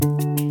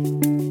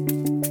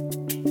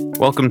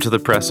Welcome to the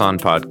Press On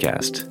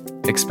podcast.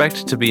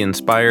 Expect to be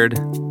inspired,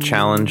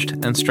 challenged,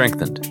 and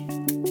strengthened.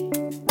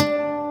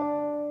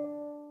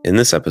 In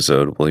this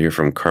episode, we'll hear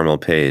from Carmel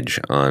Page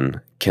on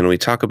Can We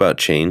Talk About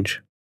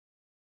Change?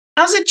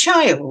 As a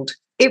child,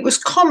 it was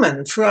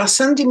common for our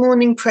Sunday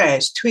morning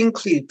prayers to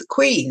include the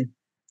Queen.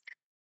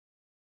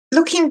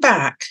 Looking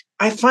back,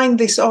 I find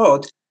this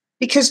odd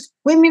because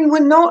women were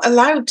not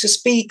allowed to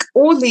speak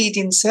or lead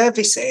in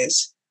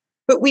services,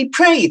 but we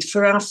prayed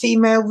for our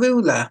female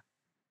ruler.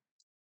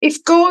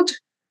 If God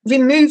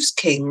removes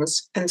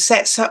kings and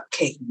sets up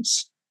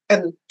kings,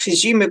 and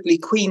presumably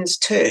queens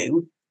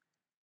too,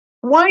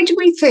 why do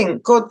we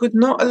think God would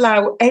not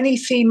allow any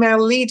female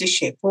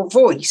leadership or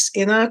voice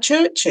in our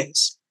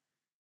churches?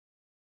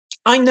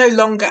 I no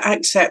longer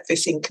accept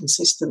this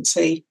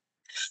inconsistency.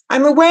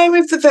 I'm aware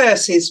of the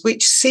verses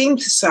which seem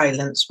to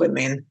silence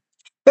women,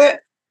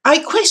 but I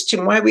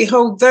question why we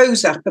hold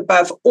those up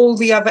above all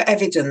the other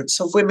evidence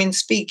of women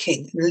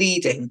speaking and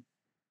leading.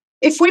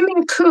 If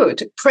women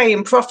could pray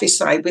and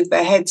prophesy with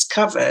their heads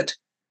covered,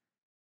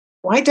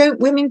 why don't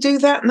women do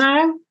that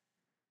now?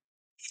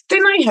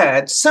 Then I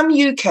heard some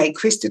UK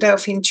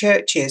Christadelphian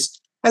churches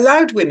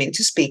allowed women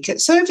to speak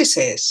at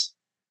services.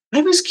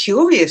 I was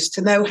curious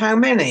to know how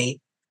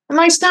many, and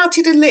I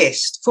started a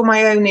list for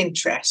my own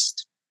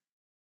interest.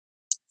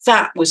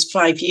 That was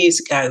 5 years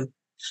ago,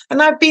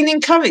 and I've been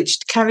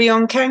encouraged to carry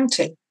on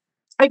counting.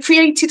 I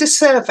created a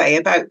survey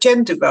about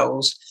gender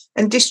roles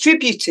and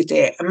distributed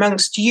it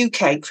amongst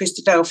UK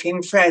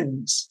Christadelphian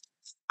friends.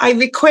 I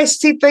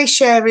requested they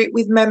share it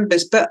with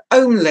members, but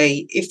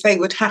only if they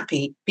would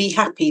be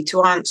happy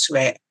to answer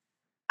it.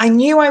 I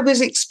knew I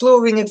was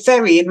exploring a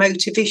very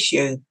emotive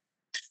issue.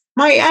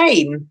 My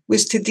aim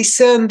was to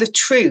discern the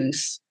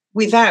truth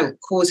without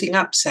causing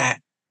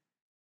upset.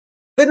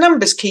 The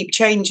numbers keep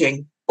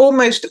changing,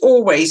 almost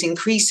always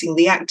increasing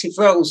the active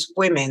roles of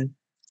women.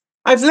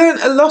 I've learned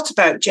a lot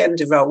about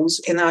gender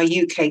roles in our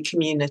UK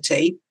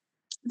community.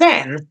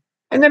 Then,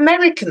 an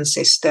American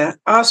sister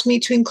asked me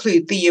to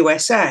include the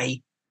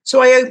USA,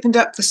 so I opened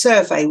up the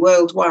survey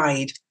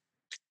worldwide.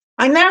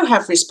 I now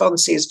have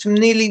responses from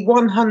nearly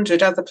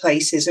 100 other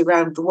places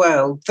around the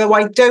world, though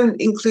I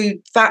don't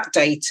include that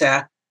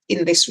data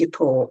in this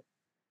report.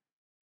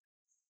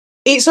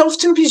 It's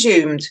often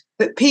presumed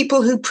that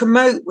people who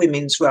promote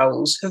women's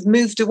roles have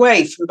moved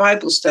away from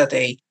Bible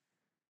study.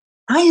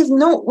 I have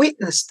not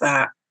witnessed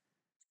that.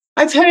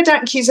 I've heard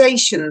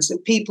accusations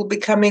of people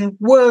becoming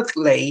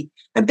worldly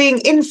and being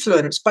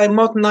influenced by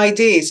modern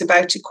ideas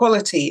about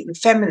equality and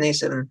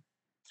feminism.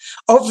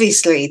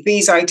 Obviously,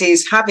 these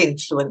ideas have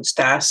influenced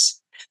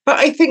us, but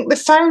I think the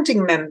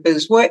founding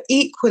members were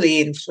equally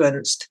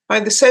influenced by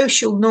the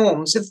social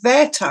norms of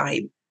their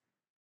time.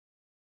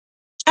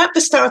 At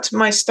the start of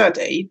my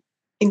study,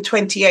 in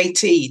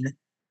 2018,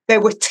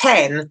 there were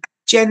 10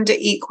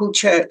 gender-equal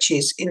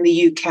churches in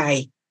the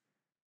UK.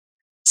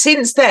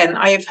 Since then,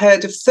 I have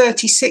heard of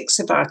 36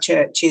 of our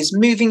churches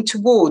moving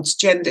towards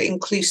gender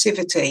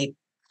inclusivity.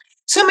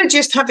 Some are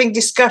just having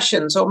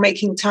discussions or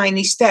making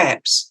tiny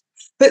steps,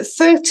 but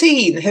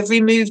 13 have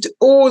removed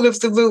all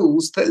of the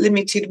rules that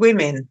limited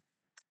women.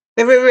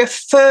 There are a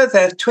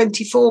further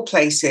 24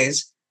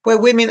 places where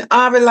women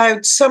are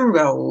allowed some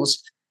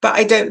roles, but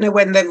I don't know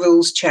when their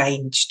rules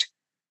changed.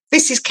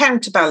 This is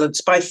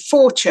counterbalanced by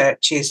 4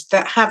 churches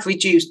that have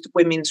reduced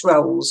women's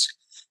roles,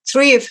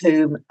 3 of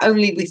whom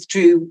only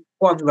withdrew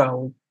 1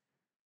 role.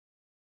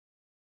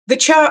 The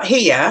chart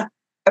here,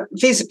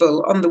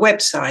 visible on the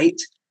website,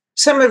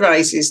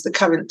 summarises the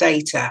current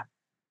data.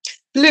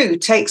 Blue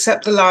takes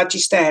up the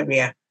largest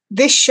area.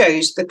 This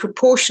shows the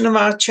proportion of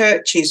our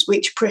churches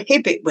which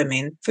prohibit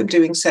women from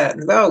doing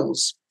certain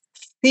roles.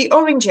 The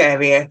orange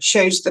area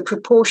shows the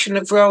proportion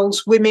of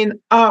roles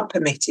women are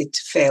permitted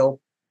to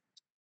fill.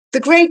 The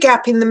grey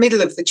gap in the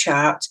middle of the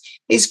chart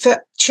is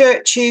for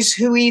churches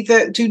who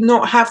either do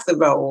not have the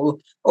role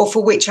or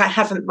for which I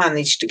haven't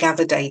managed to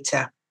gather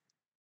data.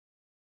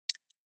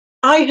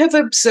 I have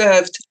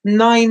observed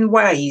 9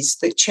 ways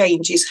that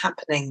change is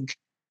happening.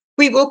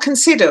 We will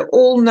consider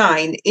all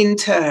 9 in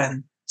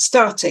turn,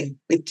 starting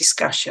with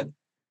discussion.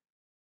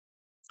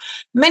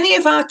 Many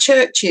of our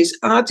churches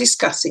are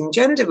discussing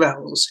gender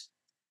roles.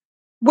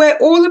 Where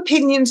all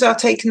opinions are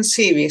taken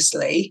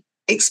seriously,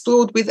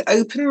 explored with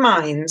open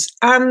minds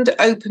and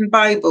open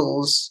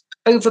Bibles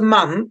over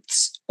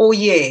months or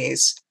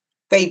years,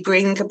 they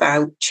bring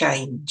about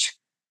change.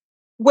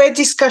 Where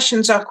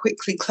discussions are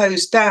quickly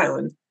closed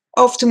down,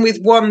 often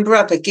with one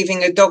brother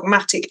giving a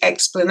dogmatic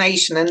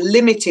explanation and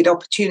limited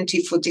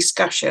opportunity for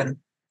discussion,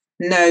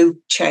 no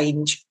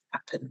change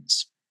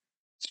happens.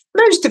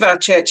 Most of our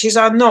churches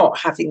are not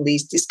having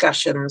these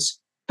discussions,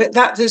 but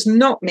that does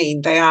not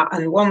mean they are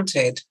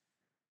unwanted.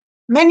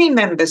 Many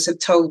members have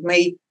told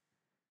me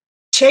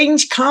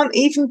change can't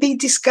even be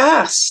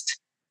discussed.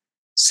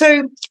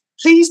 So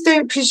please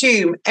don't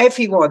presume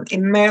everyone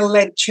in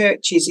male-led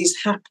churches is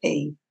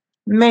happy.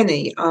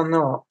 Many are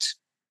not.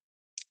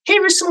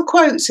 Here are some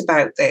quotes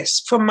about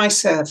this from my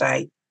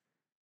survey.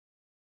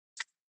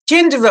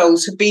 Gender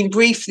roles have been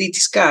briefly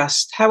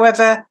discussed.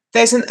 However,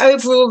 there's an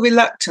overall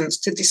reluctance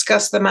to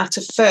discuss the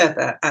matter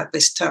further at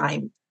this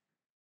time.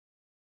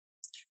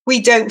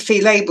 We don't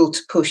feel able to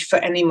push for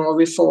any more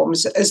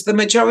reforms as the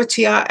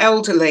majority are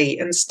elderly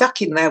and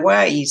stuck in their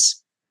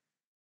ways.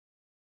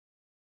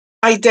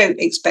 I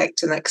don't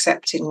expect an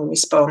accepting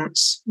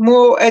response,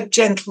 more a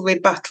gentle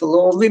rebuttal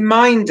or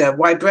reminder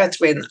why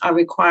brethren are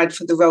required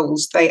for the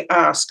roles they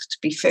ask to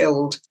be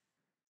filled.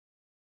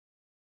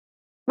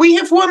 We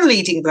have one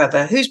leading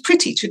brother who's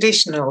pretty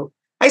traditional.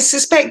 I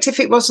suspect if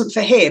it wasn't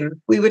for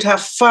him, we would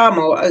have far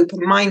more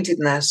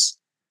open-mindedness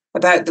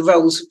about the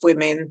roles of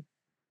women.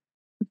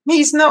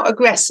 He's not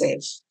aggressive,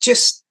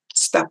 just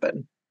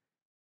stubborn.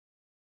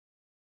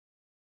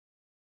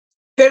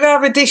 There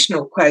are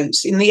additional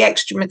quotes in the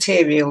extra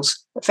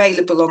materials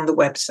available on the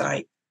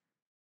website.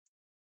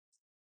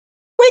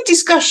 Where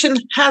discussion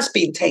has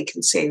been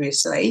taken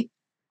seriously,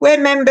 where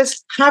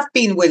members have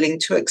been willing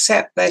to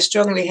accept their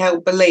strongly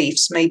held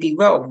beliefs may be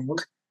wrong,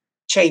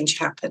 change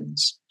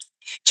happens.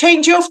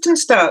 Change often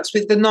starts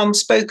with the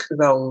non-spoken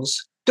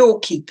roles,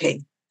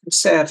 doorkeeping and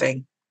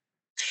serving.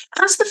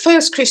 As the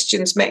first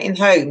Christians met in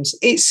homes,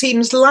 it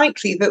seems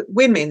likely that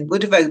women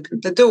would have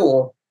opened the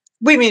door.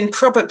 Women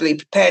probably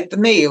prepared the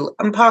meal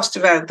and passed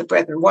around the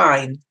bread and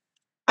wine.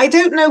 I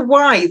don't know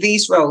why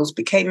these roles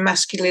became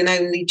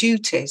masculine-only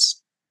duties.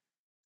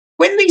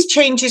 When these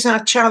changes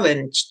are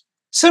challenged,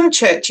 some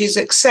churches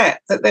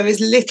accept that there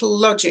is little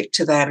logic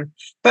to them,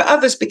 but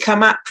others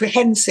become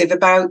apprehensive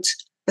about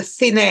the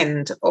thin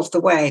end of the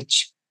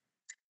wedge.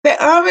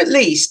 There are at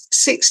least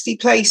 60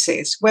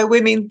 places where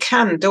women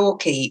can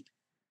doorkeep.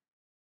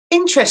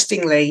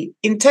 Interestingly,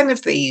 in 10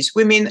 of these,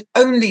 women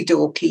only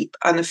doorkeep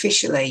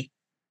unofficially.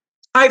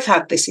 I've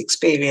had this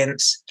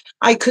experience.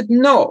 I could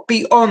not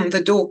be on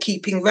the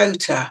doorkeeping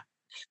rota,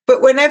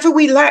 but whenever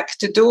we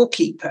lacked a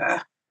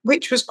doorkeeper,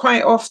 which was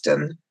quite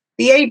often,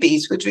 the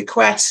ABs would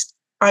request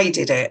I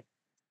did it.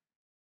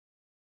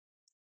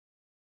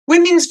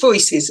 Women's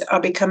voices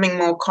are becoming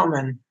more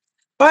common.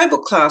 Bible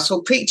class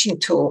or preaching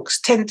talks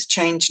tend to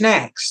change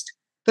next.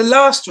 The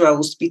last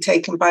roles to be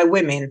taken by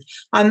women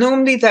are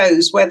normally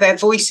those where their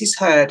voice is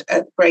heard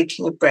at the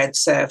breaking of bread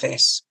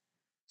service.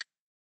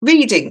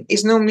 Reading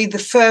is normally the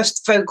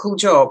first vocal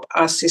job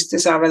our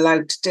sisters are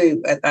allowed to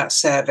do at that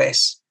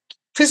service.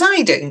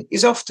 Presiding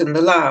is often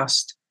the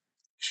last.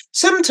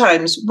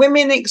 Sometimes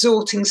women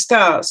exhorting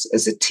starts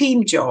as a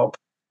team job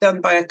done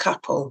by a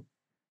couple.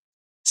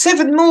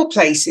 7 more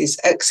places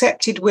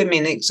accepted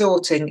women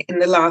exhorting in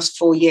the last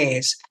 4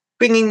 years,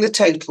 bringing the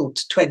total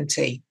to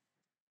 20.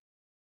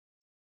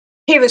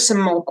 Here are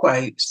some more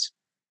quotes.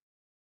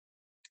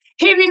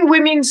 Hearing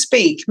women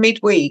speak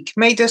midweek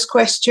made us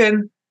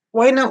question,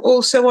 why not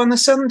also on a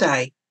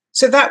Sunday?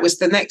 So that was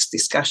the next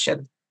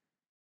discussion.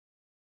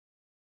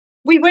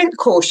 We went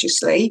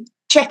cautiously,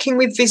 checking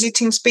with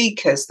visiting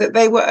speakers that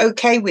they were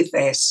okay with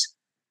this.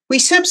 We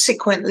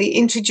subsequently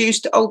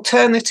introduced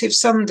alternative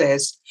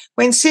Sundays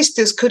when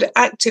sisters could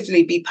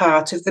actively be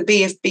part of the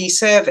BFB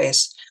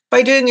service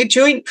by doing a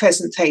joint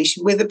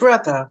presentation with a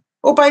brother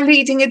or by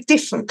leading a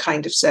different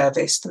kind of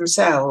service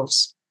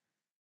themselves.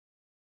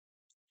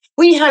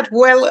 We had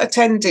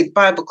well-attended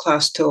Bible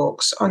class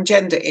talks on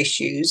gender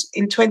issues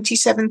in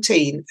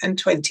 2017 and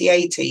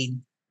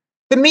 2018.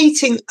 The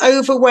meeting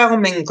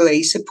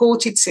overwhelmingly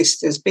supported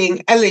sisters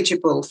being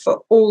eligible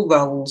for all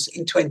roles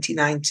in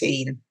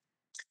 2019.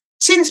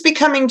 Since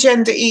becoming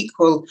gender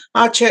equal,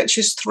 our church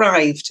has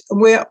thrived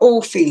and we're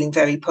all feeling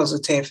very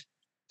positive.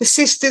 The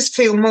sisters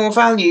feel more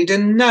valued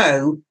and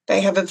know they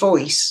have a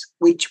voice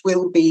which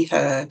will be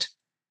heard.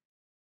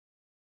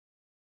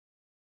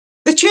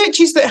 The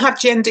churches that have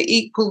gender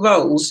equal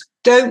roles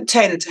don't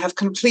tend to have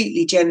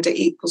completely gender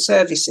equal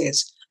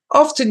services,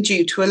 often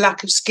due to a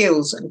lack of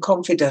skills and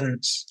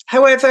confidence.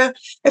 However,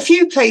 a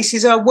few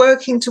places are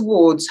working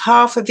towards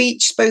half of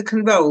each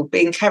spoken role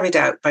being carried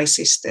out by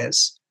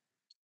sisters.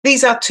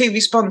 These are 2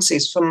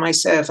 responses from my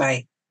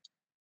survey.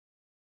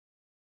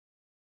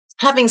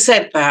 Having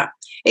said that,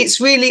 it's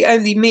really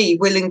only me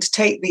willing to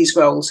take these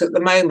roles at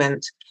the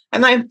moment,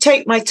 and I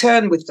take my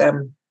turn with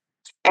them.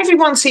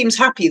 Everyone seems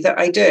happy that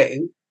I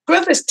do.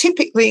 Brothers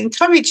typically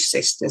encourage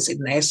sisters in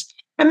this,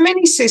 and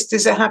many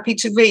sisters are happy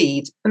to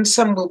read, and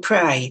some will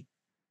pray.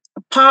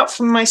 Apart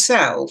from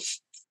myself,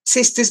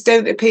 sisters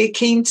don't appear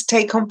keen to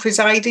take on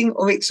presiding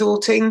or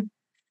exhorting.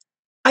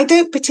 I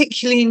don't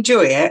particularly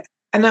enjoy it,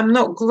 and I'm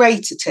not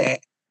great at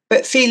it,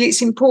 but feel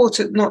it's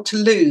important not to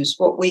lose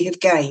what we have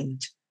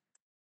gained.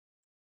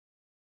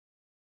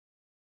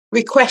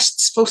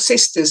 Requests for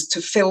sisters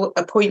to fill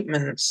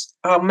appointments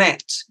are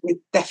met with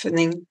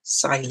deafening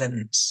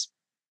silence.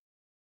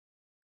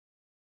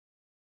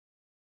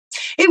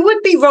 It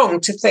would be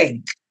wrong to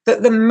think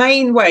that the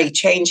main way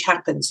change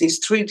happens is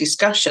through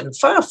discussion.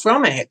 Far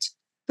from it.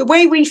 The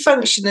way we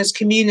function as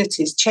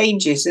communities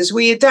changes as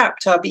we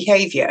adapt our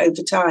behaviour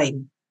over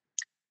time,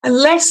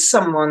 unless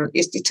someone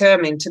is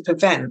determined to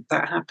prevent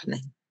that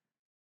happening.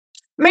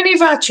 Many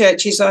of our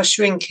churches are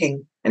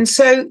shrinking, and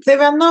so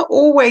there are not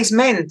always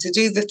men to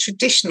do the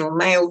traditional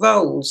male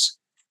roles.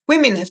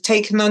 women have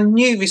taken on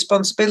new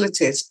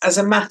responsibilities as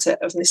a matter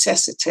of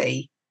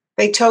necessity.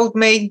 They told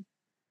me,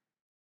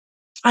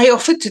 I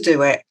offered to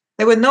do it.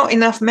 There were not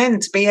enough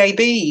men to be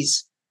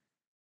ABs.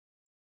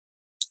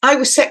 I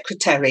was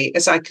secretary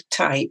as I could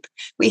type.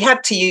 We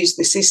had to use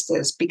the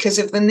sisters because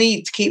of the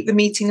need to keep the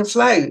meeting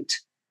afloat.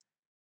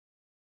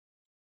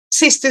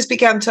 Sisters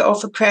began to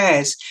offer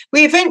prayers.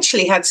 We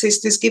eventually had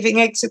sisters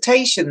giving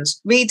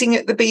exhortations, reading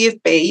at the B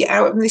of B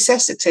out of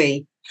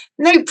necessity.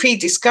 No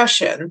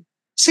pre-discussion.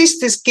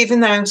 Sisters give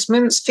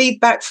announcements,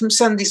 feedback from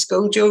Sunday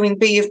school during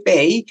B of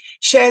B,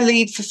 share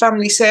lead for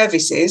family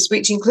services,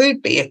 which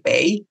include B of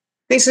B.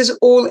 This has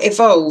all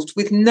evolved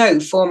with no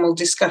formal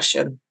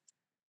discussion.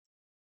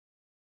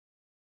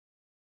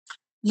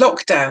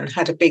 Lockdown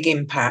had a big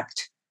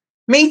impact.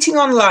 Meeting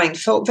online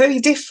felt very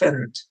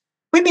different.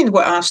 Women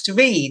were asked to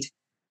read.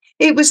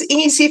 It was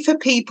easy for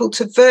people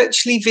to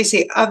virtually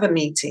visit other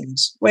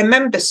meetings where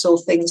members saw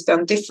things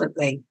done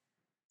differently.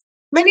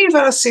 Many of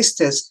our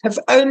sisters have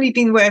only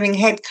been wearing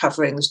head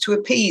coverings to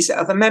appease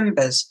other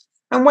members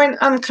and went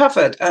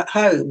uncovered at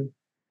home.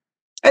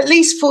 At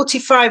least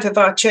 45 of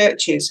our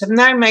churches have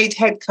now made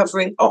head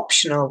covering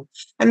optional,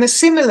 and a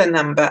similar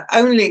number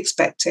only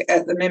expect it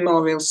at the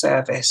memorial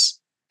service.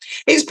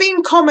 It's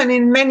been common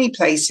in many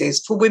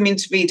places for women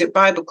to read at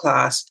Bible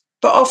class,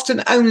 but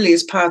often only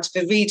as part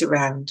of a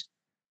read-around.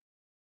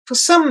 For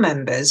some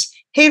members,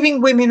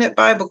 hearing women at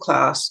Bible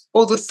class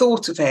or the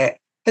thought of it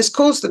has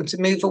caused them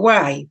to move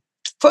away.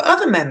 For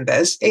other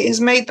members, it has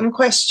made them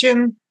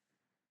question,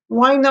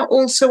 why not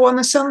also on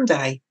a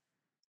Sunday?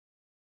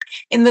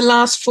 In the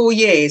last 4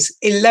 years,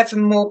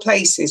 11 more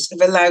places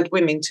have allowed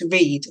women to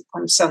read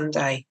on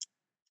Sunday.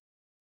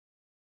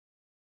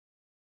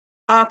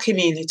 Our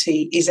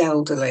community is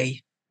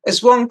elderly.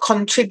 As one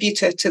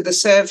contributor to the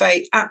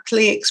survey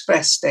aptly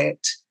expressed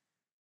it,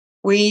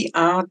 we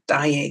are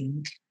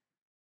dying.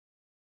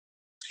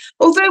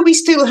 Although we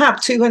still have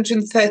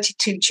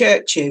 232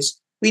 churches,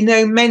 we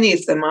know many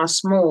of them are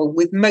small,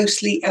 with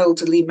mostly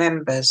elderly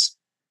members.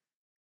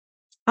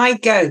 I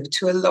go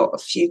to a lot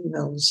of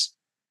funerals.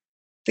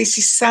 This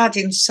is sad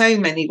in so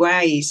many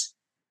ways.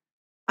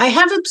 I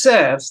have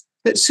observed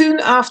that soon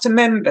after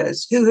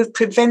members who have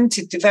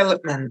prevented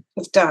development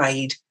have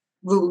died,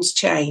 rules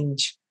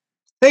change.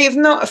 They have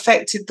not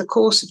affected the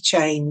course of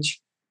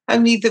change,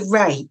 only the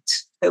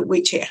rate at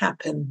which it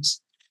happens.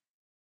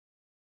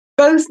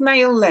 Both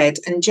male-led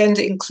and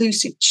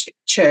gender-inclusive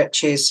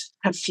churches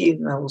have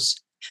funerals,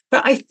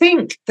 but I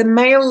think the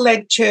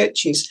male-led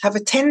churches have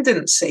a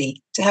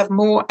tendency to have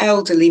more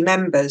elderly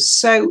members.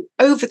 So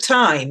over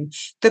time,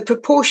 the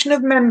proportion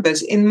of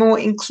members in more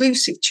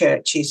inclusive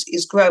churches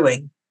is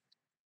growing.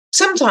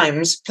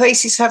 Sometimes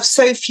places have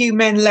so few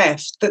men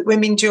left that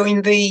women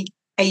join the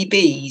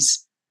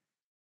ABs.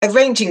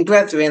 Arranging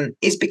brethren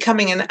is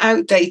becoming an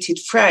outdated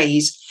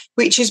phrase,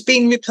 which has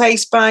been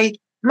replaced by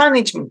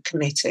management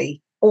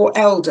committee or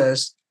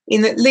elders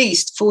in at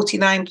least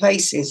 49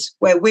 places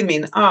where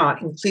women are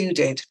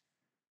included.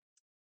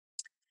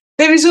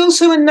 There is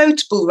also a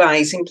notable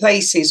rise in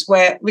places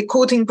where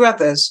recording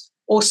brothers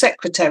or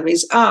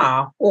secretaries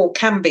are or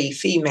can be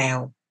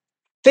female.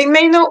 They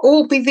may not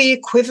all be the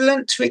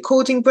equivalent to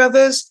recording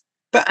brothers,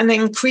 but an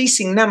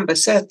increasing number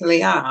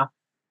certainly are.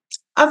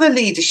 Other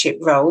leadership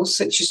roles,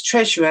 such as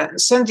treasurer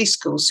and Sunday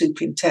school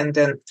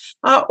superintendent,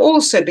 are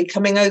also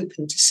becoming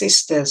open to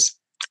sisters.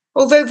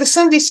 Although the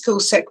Sunday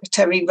school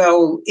secretary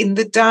role in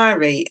the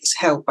diary is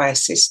held by a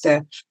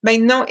sister, may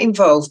not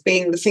involve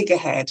being the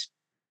figurehead.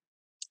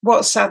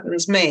 What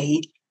saddens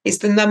me is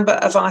the number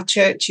of our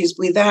churches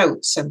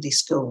without Sunday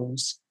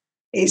schools.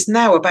 It's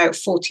now about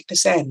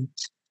 40%.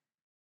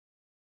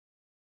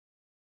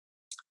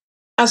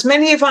 As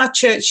many of our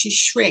churches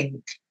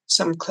shrink,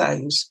 some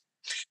close.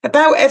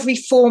 About every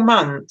 4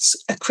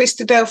 months, a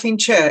Christadelphian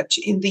church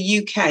in the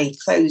UK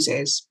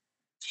closes.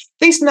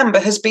 This number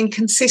has been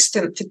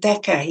consistent for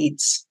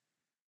decades.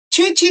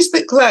 Churches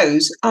that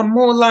close are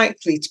more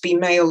likely to be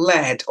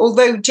male-led,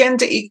 although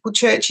gender-equal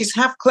churches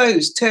have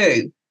closed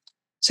too.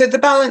 So the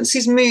balance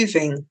is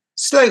moving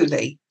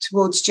slowly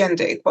towards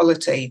gender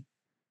equality.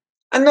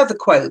 Another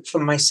quote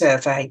from my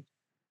survey.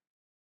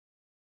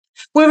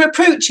 We're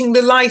approaching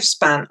the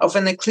lifespan of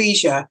an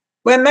ecclesia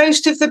where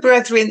most of the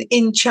brethren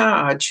in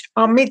charge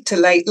are mid to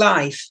late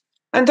life.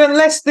 And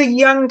unless the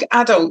young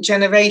adult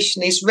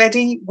generation is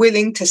ready,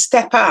 willing to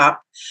step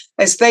up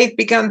as they've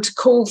begun to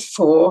call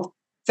for,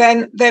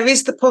 then there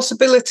is the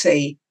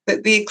possibility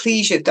that the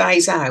ecclesia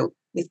dies out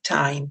with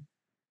time.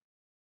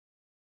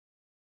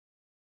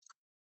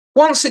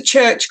 Once a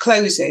church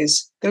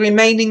closes, the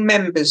remaining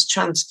members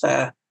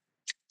transfer.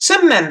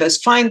 Some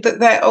members find that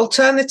their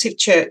alternative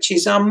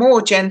churches are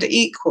more gender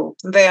equal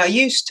than they are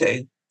used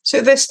to, so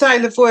their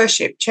style of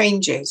worship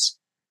changes.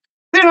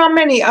 There are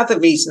many other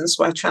reasons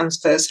why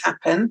transfers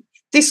happen.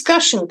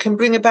 Discussion can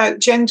bring about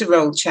gender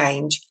role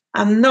change,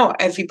 and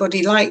not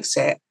everybody likes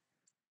it.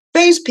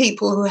 Those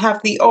people who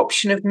have the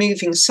option of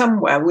moving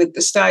somewhere with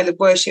the style of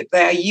worship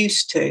they are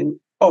used to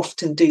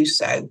often do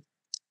so.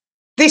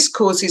 This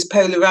causes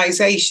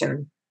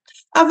polarisation.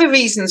 Other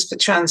reasons for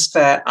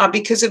transfer are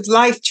because of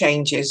life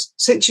changes,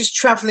 such as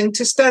travelling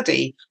to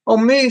study or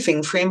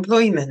moving for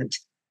employment.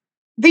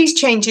 These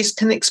changes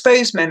can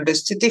expose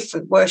members to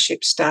different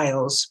worship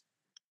styles.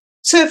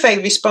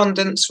 Survey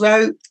respondents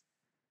wrote,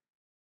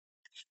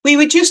 "We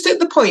were just at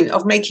the point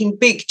of making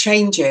big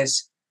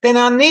changes. Then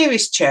our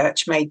nearest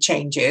church made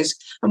changes,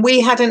 and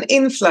we had an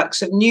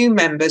influx of new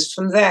members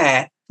from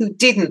there who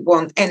didn't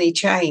want any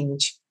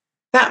change.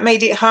 That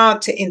made it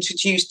hard to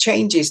introduce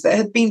changes that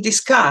had been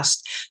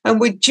discussed and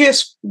were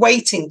just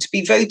waiting to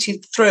be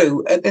voted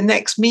through at the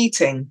next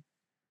meeting.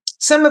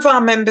 Some of our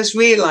members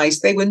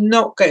realised they were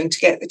not going to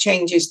get the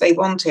changes they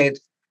wanted,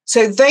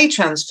 so they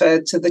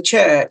transferred to the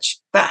church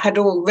that had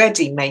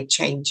already made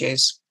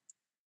changes.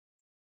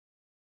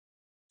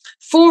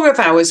 4 of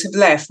ours have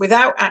left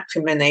without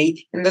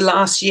acrimony in the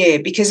last year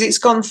because it's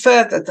gone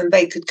further than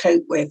they could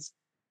cope with.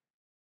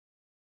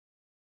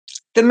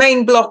 The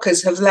main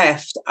blockers have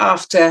left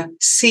after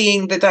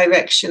seeing the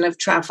direction of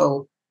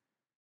travel.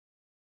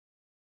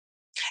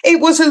 It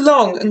was a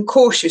long and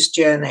cautious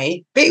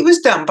journey, but it was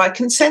done by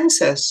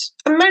consensus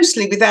and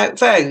mostly without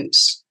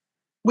votes.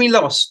 We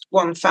lost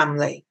one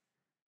family."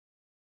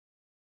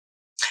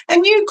 A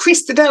new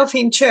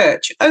Christadelphian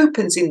church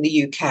opens in the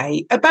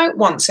UK about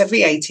once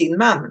every 18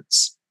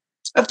 months.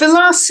 Of the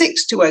last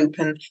 6 to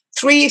open,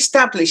 3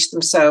 established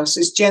themselves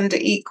as gender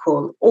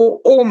equal or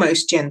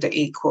almost gender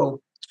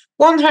equal.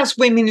 One has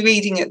women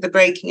reading at the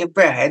breaking of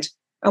bread,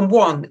 and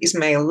one is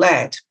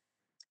male-led.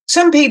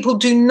 Some people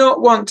do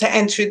not want to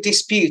enter a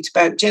dispute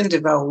about gender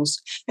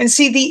roles and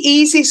see the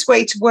easiest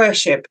way to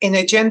worship in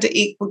a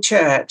gender-equal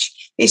church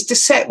is to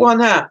set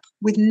one up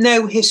with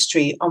no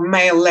history on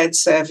male-led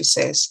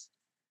services.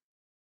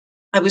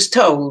 I was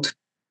told,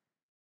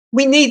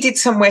 "We needed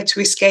somewhere to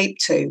escape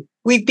to.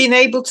 We've been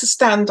able to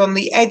stand on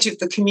the edge of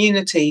the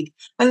community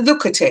and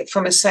look at it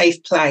from a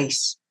safe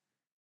place."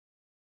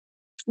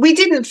 We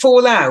didn't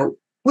fall out.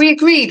 We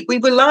agreed we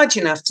were large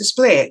enough to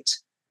split.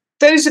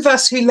 Those of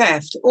us who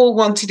left all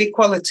wanted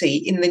equality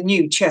in the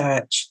new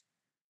church.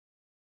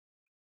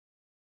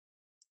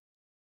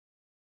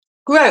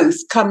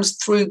 Growth comes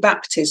through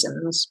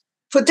baptisms.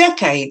 For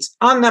decades,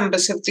 our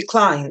numbers have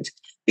declined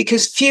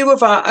because few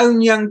of our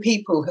own young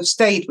people have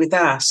stayed with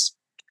us.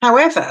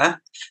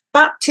 However,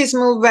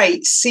 baptismal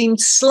rates seemed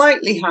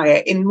slightly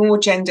higher in more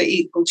gender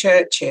equal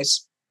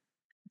churches.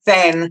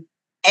 Then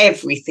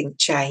everything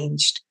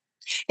changed.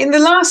 In the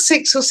last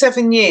 6 or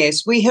 7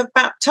 years, we have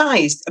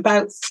baptized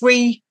about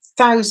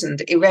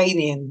 3,000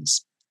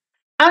 Iranians.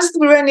 As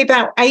there were only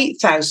about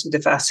 8,000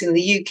 of us in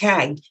the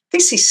UK,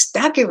 this is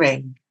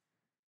staggering.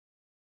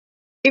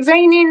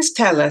 Iranians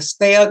tell us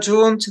they are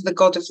drawn to the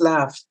God of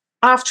love.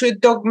 After a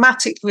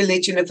dogmatic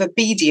religion of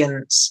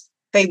obedience,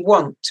 they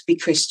want to be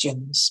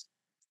Christians.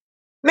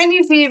 Many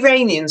of the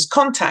Iranians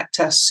contact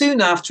us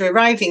soon after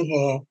arriving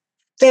here.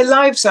 Their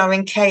lives are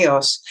in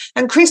chaos,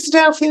 and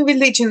Christadelphian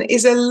religion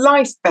is a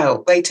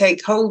lifebelt they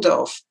take hold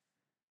of.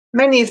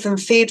 Many of them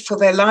feared for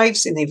their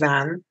lives in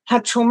Iran,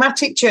 had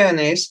traumatic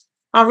journeys,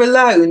 are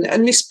alone,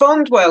 and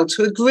respond well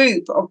to a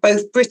group of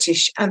both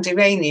British and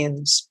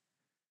Iranians.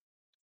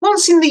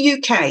 Once in the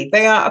UK,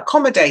 they are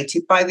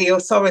accommodated by the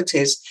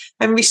authorities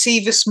and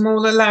receive a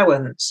small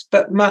allowance,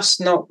 but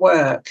must not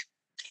work.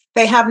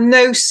 They have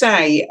no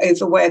say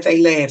over where they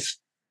live.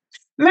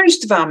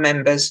 Most of our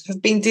members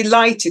have been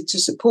delighted to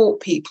support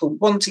people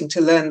wanting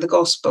to learn the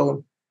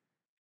gospel.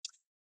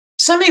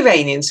 Some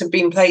Iranians have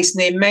been placed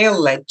near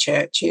male-led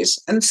churches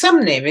and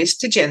some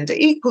nearest to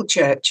gender-equal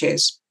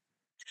churches.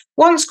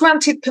 Once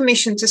granted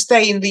permission to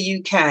stay in the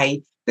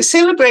UK, the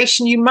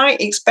celebration you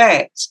might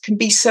expect can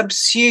be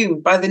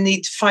subsumed by the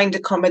need to find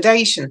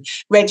accommodation,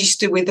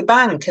 register with the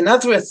bank and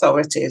other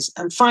authorities,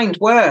 and find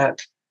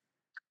work.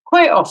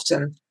 Quite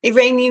often,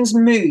 Iranians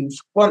move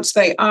once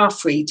they are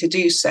free to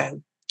do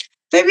so.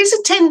 There is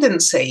a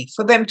tendency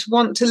for them to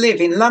want to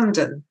live in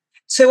London,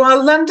 so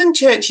our London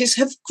churches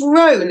have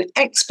grown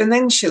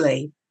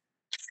exponentially.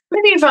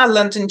 Many of our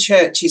London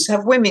churches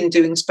have women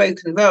doing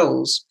spoken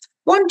roles.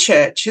 One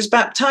church has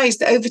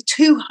baptized over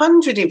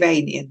 200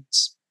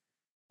 Iranians.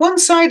 One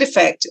side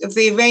effect of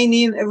the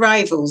Iranian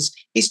arrivals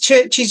is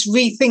churches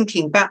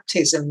rethinking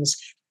baptisms.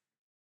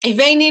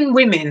 Iranian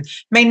women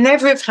may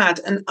never have had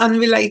an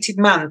unrelated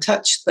man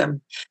touch them,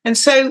 and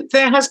so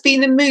there has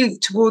been a move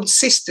towards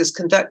sisters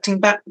conducting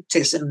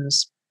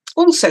baptisms.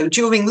 Also,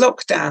 during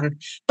lockdown,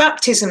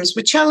 baptisms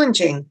were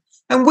challenging,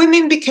 and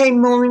women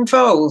became more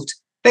involved.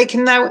 They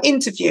can now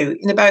interview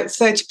in about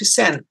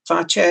 30% of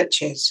our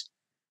churches.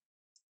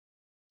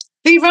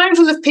 The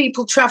arrival of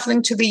people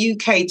travelling to the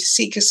UK to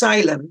seek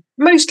asylum,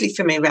 mostly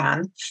from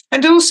Iran,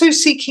 and also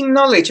seeking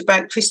knowledge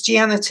about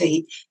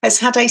Christianity, has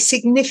had a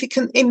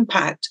significant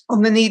impact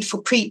on the need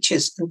for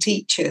preachers and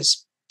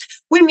teachers.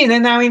 Women are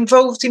now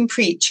involved in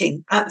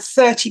preaching at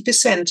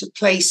 30% of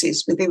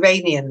places with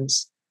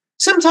Iranians.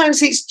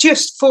 Sometimes it's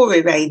just for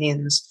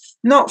Iranians,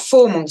 not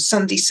formal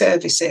Sunday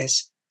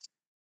services.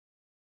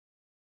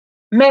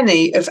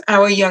 Many of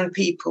our young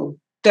people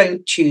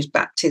don't choose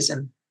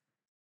baptism.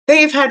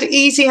 They have had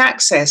easy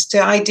access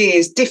to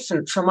ideas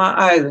different from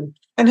our own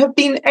and have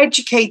been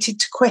educated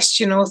to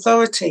question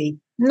authority,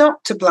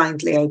 not to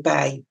blindly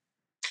obey.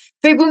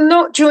 They will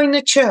not join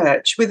the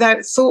church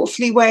without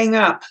thoughtfully weighing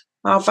up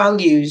our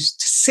values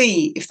to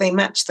see if they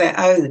match their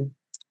own.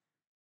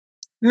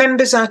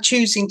 Members are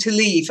choosing to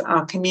leave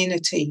our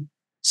community.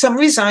 Some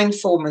resign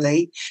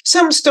formally,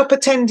 some stop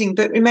attending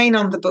but remain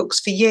on the books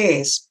for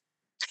years.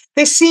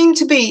 There seem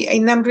to be a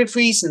number of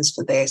reasons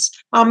for this.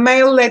 Our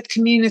male-led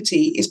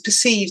community is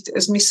perceived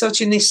as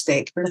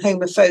misogynistic and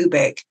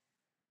homophobic.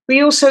 We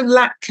also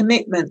lack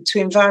commitment to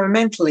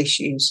environmental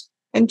issues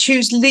and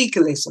choose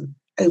legalism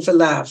over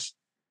love.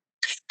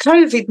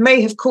 COVID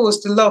may have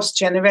caused a lost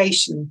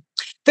generation.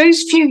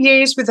 Those few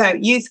years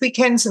without youth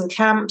weekends and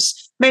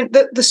camps meant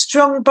that the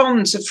strong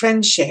bonds of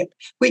friendship,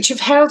 which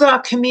have held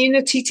our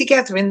community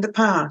together in the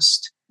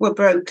past, were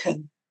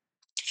broken.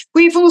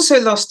 We've also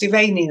lost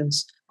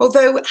Iranians,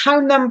 although how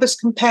numbers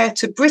compare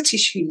to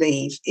British who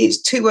leave is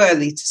too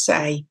early to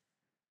say.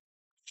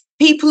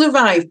 People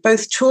arrive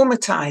both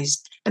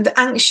traumatised and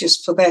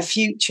anxious for their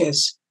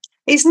futures.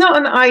 It's not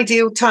an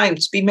ideal time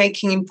to be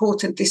making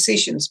important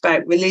decisions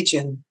about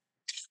religion.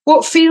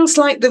 What feels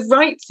like the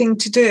right thing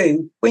to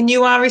do when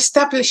you are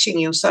establishing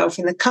yourself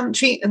in a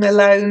country and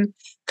alone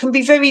can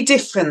be very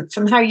different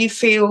from how you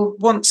feel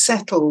once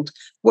settled,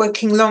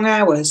 working long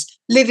hours,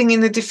 living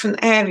in a different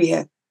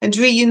area, and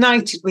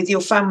reunited with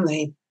your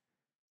family.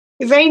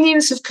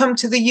 Iranians have come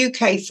to the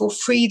UK for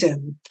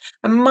freedom,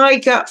 and my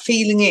gut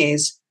feeling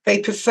is they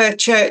prefer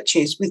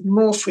churches with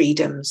more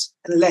freedoms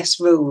and less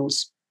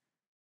rules.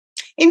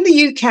 In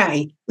the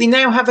UK, we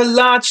now have a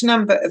large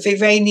number of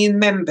Iranian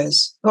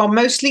members who are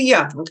mostly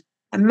young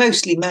and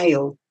mostly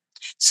male.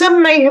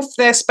 Some may have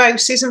their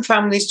spouses and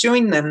families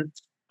join them.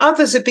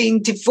 Others are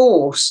being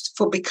divorced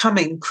for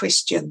becoming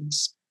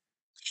Christians.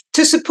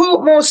 To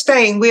support more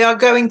staying, we are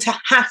going to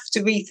have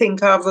to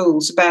rethink our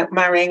rules about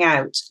marrying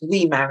out and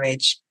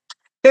remarriage.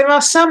 There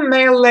are some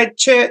male-led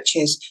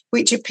churches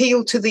which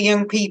appeal to the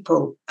young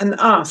people and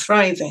are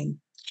thriving.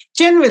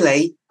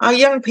 Generally, our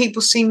young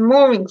people seem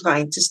more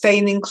inclined to stay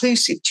in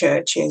inclusive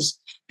churches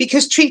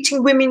because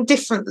treating women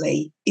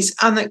differently is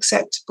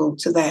unacceptable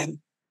to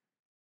them.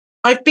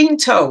 I've been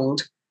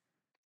told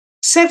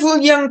several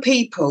young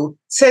people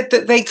said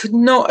that they could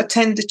not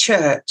attend a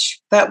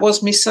church that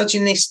was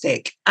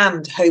misogynistic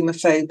and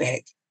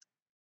homophobic.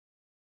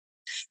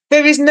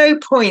 There is no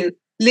point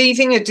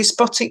leaving a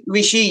despotic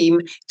regime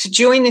to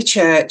join a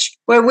church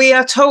where we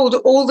are told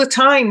all the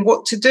time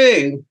what to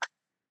do.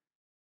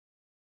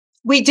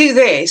 We do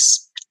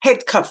this,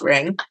 head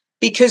covering,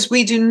 because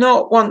we do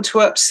not want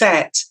to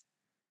upset.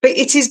 But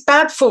it is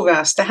bad for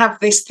us to have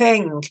this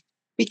thing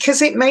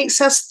because it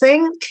makes us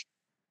think.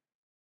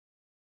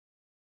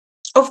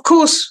 Of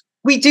course,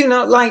 we do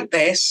not like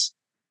this,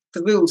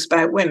 the rules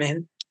about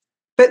women,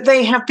 but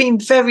they have been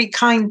very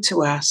kind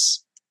to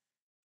us.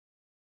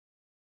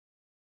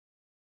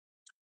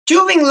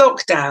 During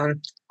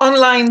lockdown,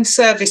 online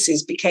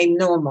services became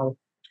normal.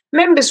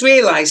 Members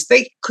realised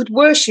they could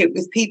worship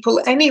with people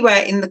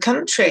anywhere in the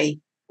country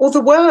or the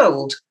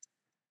world.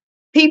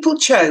 People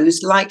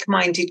chose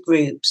like-minded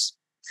groups.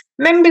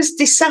 Members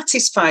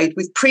dissatisfied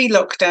with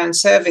pre-lockdown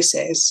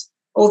services,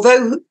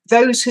 although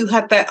those who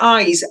had their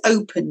eyes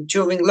open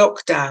during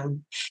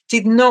lockdown,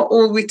 did not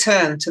all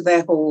return to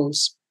their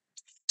halls.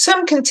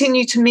 Some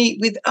continue to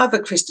meet with other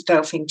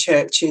Christadelphian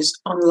churches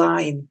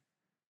online.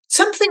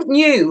 Something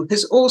new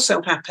has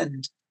also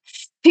happened.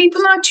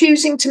 People are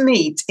choosing to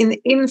meet in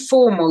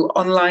informal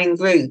online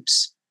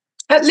groups.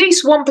 At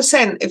least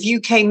 1% of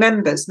UK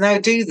members now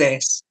do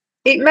this.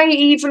 It may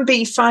even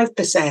be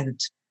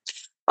 5%.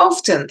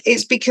 Often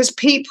it's because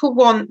people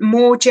want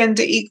more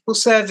gender equal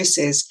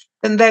services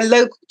than their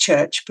local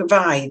church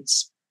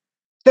provides.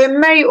 There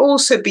may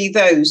also be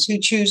those who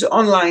choose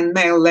online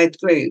male-led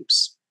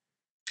groups.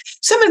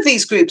 Some of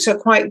these groups are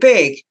quite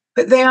big,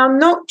 but they are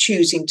not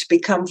choosing to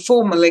become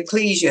formal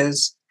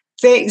ecclesias.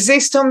 They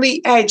exist on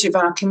the edge of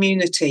our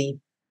community.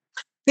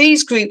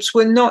 These groups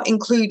were not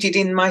included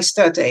in my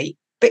study,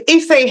 but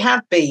if they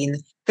had been,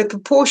 the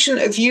proportion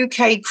of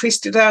UK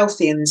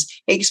Christadelphians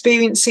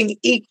experiencing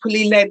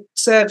equally led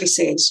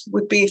services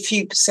would be a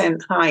few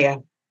percent higher.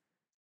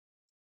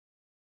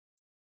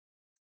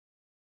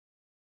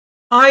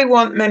 I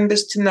want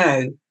members to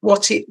know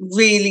what it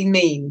really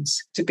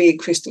means to be a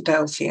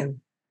Christadelphian.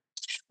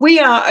 We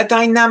are a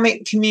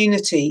dynamic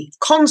community,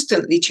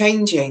 constantly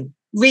changing,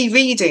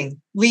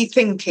 rereading,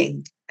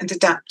 rethinking, and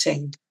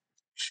adapting.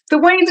 The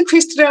way the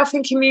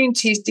Christadelphian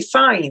community is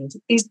defined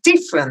is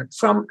different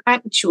from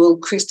actual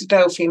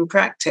Christadelphian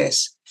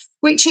practice,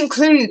 which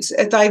includes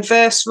a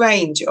diverse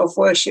range of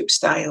worship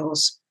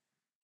styles.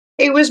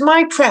 It was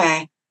my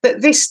prayer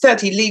that this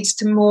study leads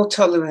to more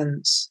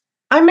tolerance.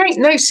 I make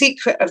no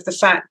secret of the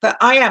fact that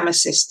I am a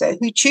sister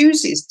who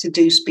chooses to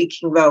do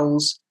speaking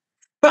roles,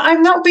 but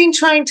I've not been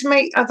trying to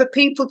make other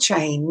people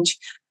change,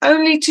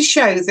 only to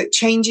show that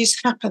change is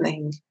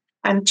happening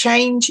and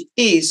change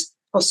is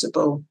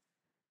possible.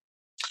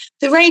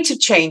 The rate of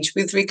change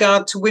with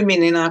regard to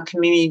women in our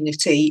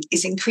community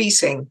is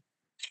increasing.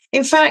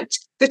 In fact,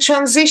 The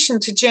transition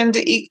to gender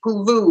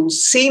equal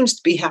rules seems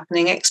to be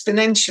happening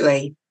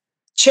exponentially.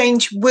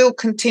 Change will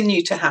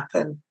continue to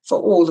happen for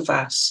all of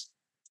us.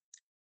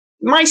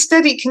 My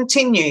study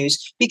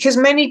continues because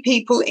many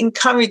people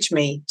encourage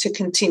me to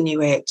continue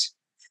it.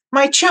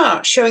 My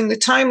chart showing the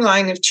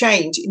timeline of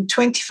change in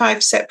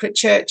 25 separate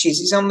churches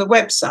is on the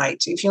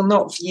website if you're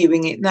not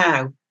viewing it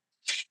now.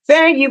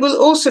 There you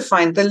will also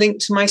find the link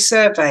to my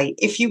survey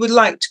if you would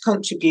like to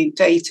contribute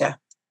data.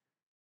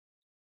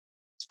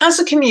 As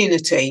a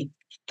community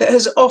that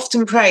has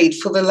often prayed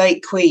for the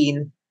late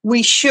Queen,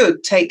 we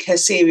should take her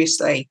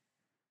seriously.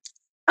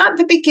 At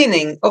the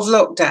beginning of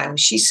lockdown,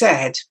 she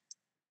said,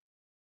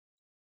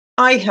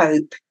 "I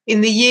hope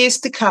in the years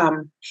to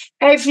come,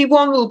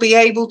 everyone will be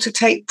able to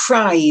take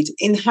pride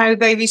in how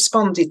they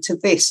responded to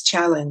this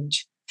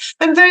challenge.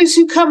 And those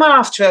who come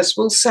after us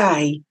will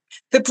say,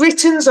 the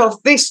Britons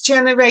of this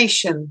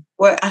generation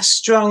were as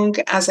strong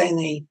as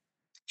any.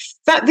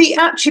 That the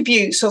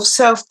attributes of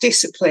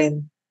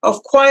self-discipline,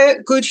 of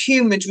quiet,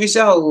 good-humoured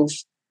resolve,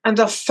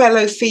 and of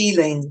fellow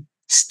feeling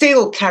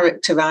still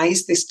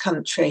characterise this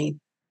country.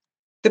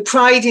 The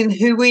pride in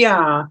who we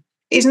are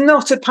is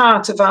not a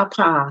part of our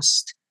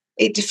past.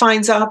 It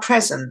defines our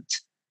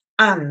present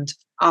and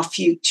our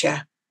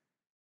future."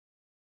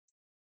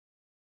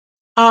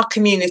 Our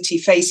community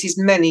faces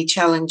many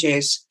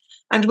challenges,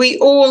 and we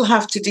all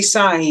have to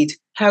decide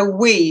how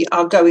we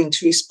are going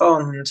to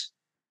respond.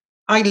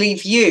 I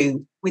leave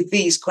you with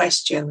these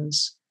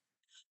questions.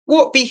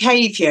 What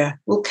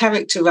behaviour will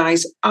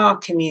characterise our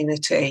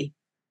community?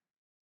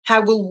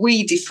 How will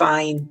we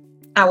define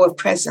our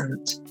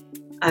present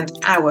and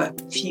our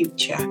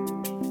future?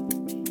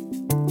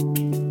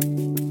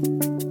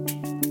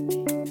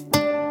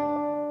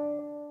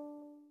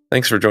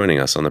 Thanks for joining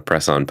us on the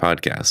Press On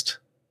podcast.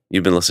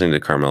 You've been listening to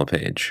Carmel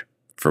Page.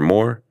 For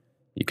more,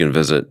 you can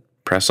visit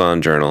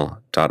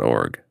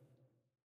pressonjournal.org.